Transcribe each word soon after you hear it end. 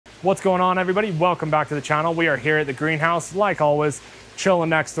What's going on, everybody? Welcome back to the channel. We are here at the greenhouse, like always, chilling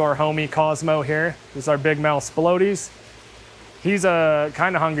next to our homie Cosmo here. This is our big male Spilotes. He's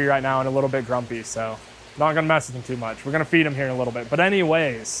kind of hungry right now and a little bit grumpy, so not gonna mess with him too much. We're gonna feed him here in a little bit. But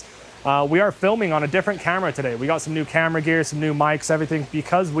anyways, we are filming on a different camera today. We got some new camera gear, some new mics, everything,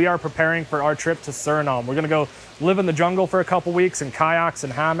 because we are preparing for our trip to Suriname. We're gonna go live in the jungle for a couple weeks in kayaks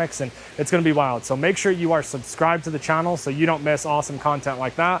and hammocks, and it's gonna be wild. So make sure you are subscribed to the channel so you don't miss awesome content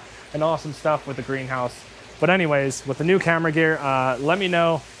like that and awesome stuff with the greenhouse. But anyways, with the new camera gear, let me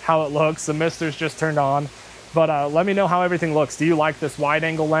know how it looks. The mister's just turned on. But let me know how everything looks. Do you like this wide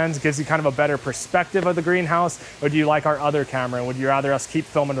angle lens? Gives you kind of a better perspective of the greenhouse, or do you like our other camera and would you rather us keep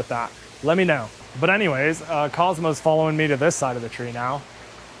filming with that? Let me know. But anyways, Cosmo's following me to this side of the tree now.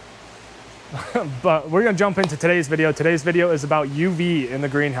 But we're gonna jump into today's video. Today's video is about UV in the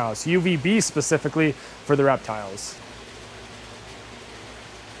greenhouse, UVB specifically for the reptiles.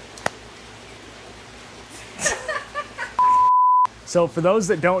 So for those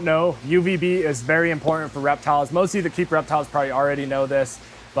that don't know, UVB is very important for reptiles. Most of you that keep reptiles probably already know this,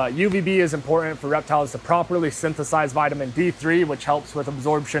 but UVB is important for reptiles to properly synthesize vitamin D3, which helps with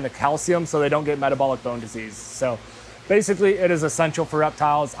absorption of calcium so they don't get metabolic bone disease. So basically it is essential for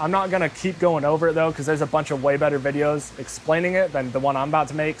reptiles. I'm not gonna keep going over it though, because there's a bunch of way better videos explaining it than the one I'm about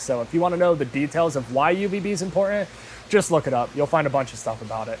to make. So if you wanna know the details of why UVB is important, just look it up. You'll find a bunch of stuff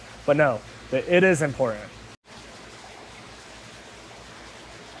about it. But no, it is important.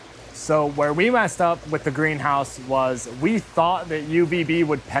 So where we messed up with the greenhouse was we thought that UVB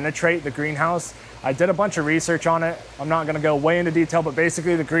would penetrate the greenhouse. I did a bunch of research on it. I'm not gonna go way into detail, but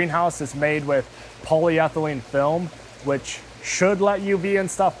basically the greenhouse is made with polyethylene film, which should let UV and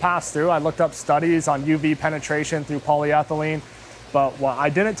stuff pass through. I looked up studies on UV penetration through polyethylene, but what I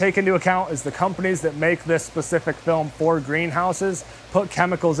didn't take into account is the companies that make this specific film for greenhouses put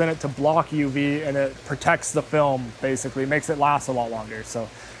chemicals in it to block UV, and it protects the film, basically, makes it last a lot longer. So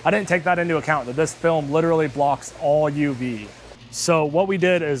I didn't take that into account, that this film literally blocks all UV. So what we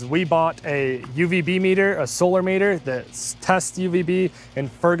did is we bought a UVB meter, a solar meter that tests UVB in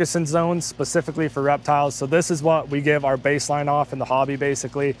Ferguson zones specifically for reptiles. So this is what we give our baseline off in the hobby,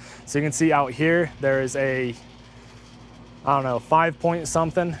 basically. So you can see out here, there is a, I don't know, 5 point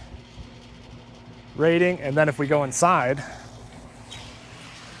something rating. And then if we go inside,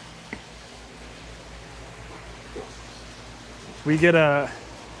 we get a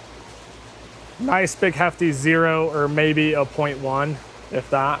nice big hefty 0 or maybe a 0.1, if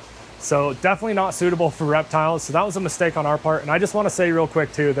that. So definitely not suitable for reptiles. So that was a mistake on our part. And I just want to say real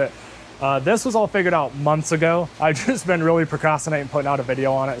quick too that this was all figured out months ago. I've just been really procrastinating putting out a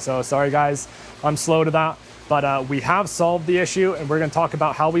video on it. So sorry guys, I'm slow to that. But we have solved the issue, and we're gonna talk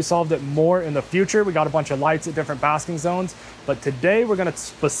about how we solved it more in the future. We got a bunch of lights at different basking zones, but today we're gonna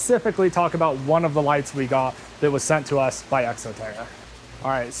specifically talk about one of the lights we got that was sent to us by Exo Terra. All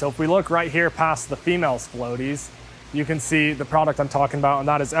right, so if we look right here past the female Spilotes, you can see the product I'm talking about, and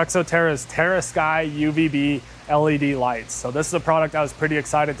that is Exo Terra's TerraSky UVB LED lights. So this is a product I was pretty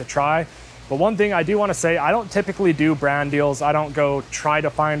excited to try. But one thing I do want to say, I don't typically do brand deals. I don't go try to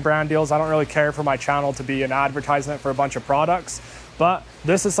find brand deals. I don't really care for my channel to be an advertisement for a bunch of products. But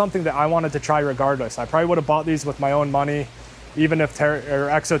this is something that I wanted to try regardless. I probably would have bought these with my own money, even if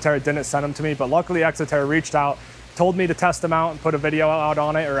Exo Terra didn't send them to me. But luckily Exo Terra reached out, told me to test them out and put a video out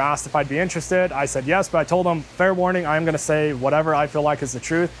on it, or asked if I'd be interested. I said yes, but I told them, fair warning, I'm gonna say whatever I feel like is the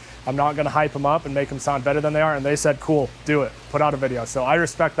truth. I'm not gonna hype them up and make them sound better than they are. And they said, cool, do it, put out a video. So I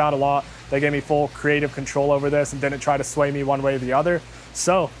respect that a lot. They gave me full creative control over this and didn't try to sway me one way or the other.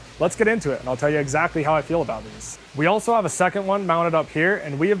 So let's get into it, and I'll tell you exactly how I feel about these. We also have a second one mounted up here,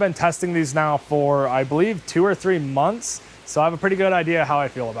 and we have been testing these now for, I believe, 2 or 3 months. So I have a pretty good idea how I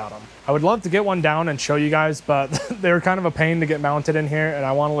feel about them. I would love to get one down and show you guys, but they're kind of a pain to get mounted in here, and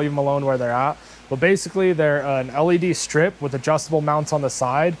I want to leave them alone where they're at. But basically they're an LED strip with adjustable mounts on the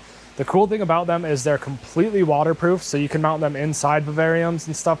side. The cool thing about them is they're completely waterproof, so you can mount them inside vivariums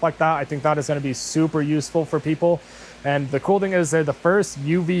and stuff like that. I think that is going to be super useful for people. And the cool thing is they're the first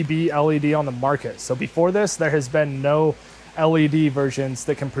UVB LED on the market. So before this, there has been no LED versions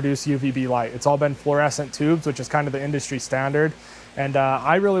that can produce UVB light. It's all been fluorescent tubes, which is kind of the industry standard. And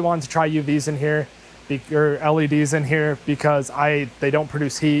I really wanted to try UVs in here, or LEDs in here, because they don't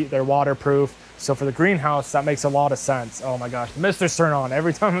produce heat, they're waterproof. So for the greenhouse, that makes a lot of sense. Oh my gosh, the mister's turn on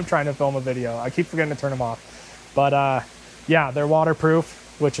every time I'm trying to film a video. I keep forgetting to turn them off. But yeah, they're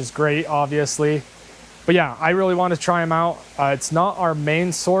waterproof, which is great, obviously. But But yeah, I really want to try them out. It's not our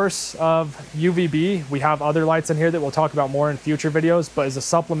main source of UVB. We have other lights in here that we'll talk about more in future videos, but as a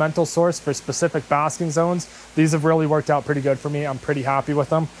supplemental source for specific basking zones, these have really worked out pretty good for me. I'm pretty happy with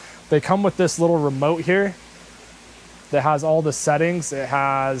them. They come with this little remote here that has all the settings. It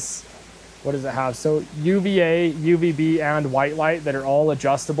has, what does it have? So UVA, UVB, and white light that are all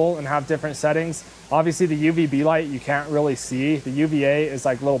adjustable and have different settings. Obviously the UVB light you can't really see. The UVA is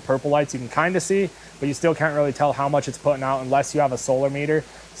like little purple lights you can kind of see, but you still can't really tell how much it's putting out unless you have a solar meter.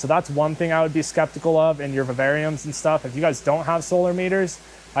 So that's one thing I would be skeptical of in your vivariums and stuff. If you guys don't have solar meters,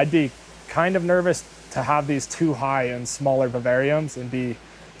 I'd be kind of nervous to have these too high in smaller vivariums and be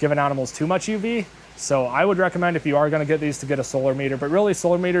giving animals too much UV. So I would recommend, if you are going to get these, to get a solar meter. But really,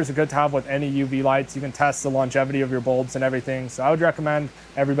 solar meters are good to have with any UV lights. You can test the longevity of your bulbs and everything. So I would recommend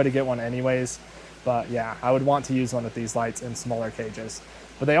everybody get one anyways. But yeah, I would want to use one of these lights in smaller cages.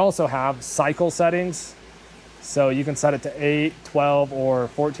 But they also have cycle settings. So you can set it to 8, 12, or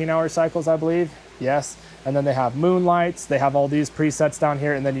 14-hour cycles, I believe. Yes. And then they have moonlights. They have all these presets down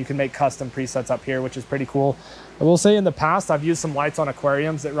here, and then you can make custom presets up here, which is pretty cool. I will say in the past, I've used some lights on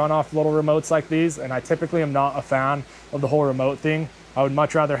aquariums that run off little remotes like these, and I typically am not a fan of the whole remote thing. I would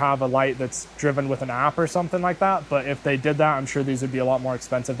much rather have a light that's driven with an app or something like that. But if they did that, I'm sure these would be a lot more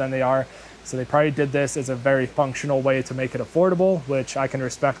expensive than they are. So they probably did this as a very functional way to make it affordable, which I can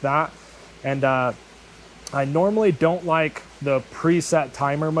respect that. And I normally don't like the preset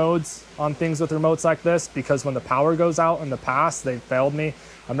timer modes on things with remotes like this, because when the power goes out in the past, they failed me.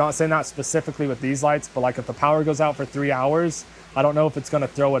 I'm not saying that specifically with these lights, but like if the power goes out for 3 hours, I don't know if it's going to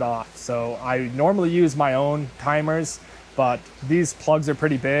throw it off. So I normally use my own timers, but these plugs are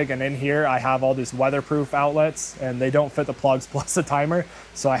pretty big, and in here I have all these weatherproof outlets and they don't fit the plugs plus the timer.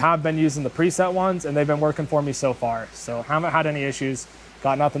 So I have been using the preset ones and they've been working for me so far. So haven't had any issues,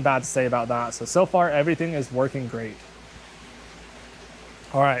 got nothing bad to say about that. So far everything is working great.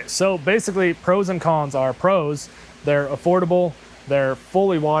 All right, so basically pros and cons are: pros, they're affordable, they're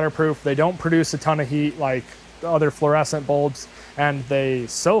fully waterproof, they don't produce a ton of heat like the other fluorescent bulbs, and they,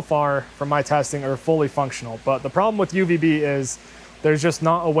 so far from my testing, are fully functional. But the problem with UVB is there's just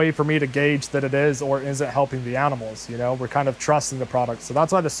not a way for me to gauge that it is or isn't helping the animals. You know, we're kind of trusting the product. So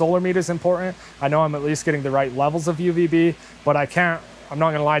that's why the solar meter is important. I know I'm at least getting the right levels of UVB, but I'm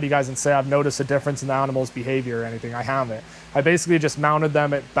not gonna lie to you guys and say I've noticed a difference in the animal's behavior or anything. I haven't. I basically just mounted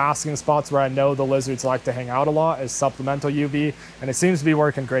them at basking spots where I know the lizards like to hang out a lot as supplemental UV, and it seems to be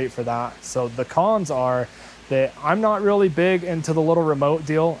working great for that. So the cons are that I'm not really big into the little remote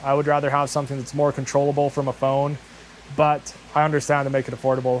deal. I would rather have something that's more controllable from a phone, but I understand to make it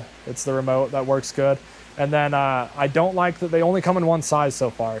affordable. It's the remote that works good. And then I don't like that they only come in one size so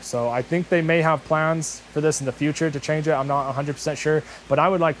far. So I think they may have plans for this in the future to change it. I'm not 100% sure, but I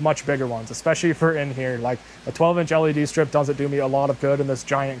would like much bigger ones, especially for in here. Like a 12-inch LED strip doesn't do me a lot of good in this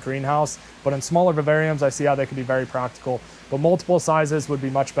giant greenhouse, but in smaller vivariums, I see how they could be very practical. But multiple sizes would be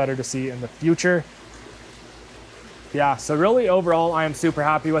much better to see in the future. Yeah, so really overall, I am super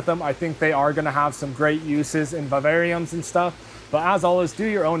happy with them. I think they are gonna have some great uses in vivariums and stuff. But as always, do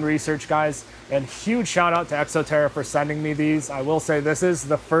your own research, guys. And huge shout out to Exo Terra for sending me these. I will say this is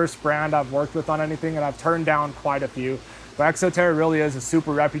the first brand I've worked with on anything, and I've turned down quite a few. But Exo Terra really is a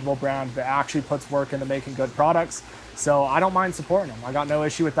super reputable brand that actually puts work into making good products. So I don't mind supporting them. I got no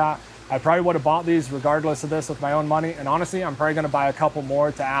issue with that. I probably would have bought these regardless of this with my own money. And honestly, I'm probably gonna buy a couple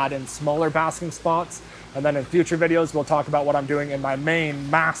more to add in smaller basking spots. And then in future videos, we'll talk about what I'm doing in my main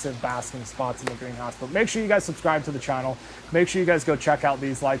massive basking spots in the greenhouse. But make sure you guys subscribe to the channel. Make sure you guys go check out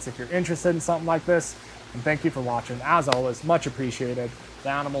these lights if you're interested in something like this. And thank you for watching. As always, much appreciated. The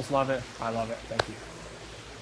animals love it. I love it. Thank you.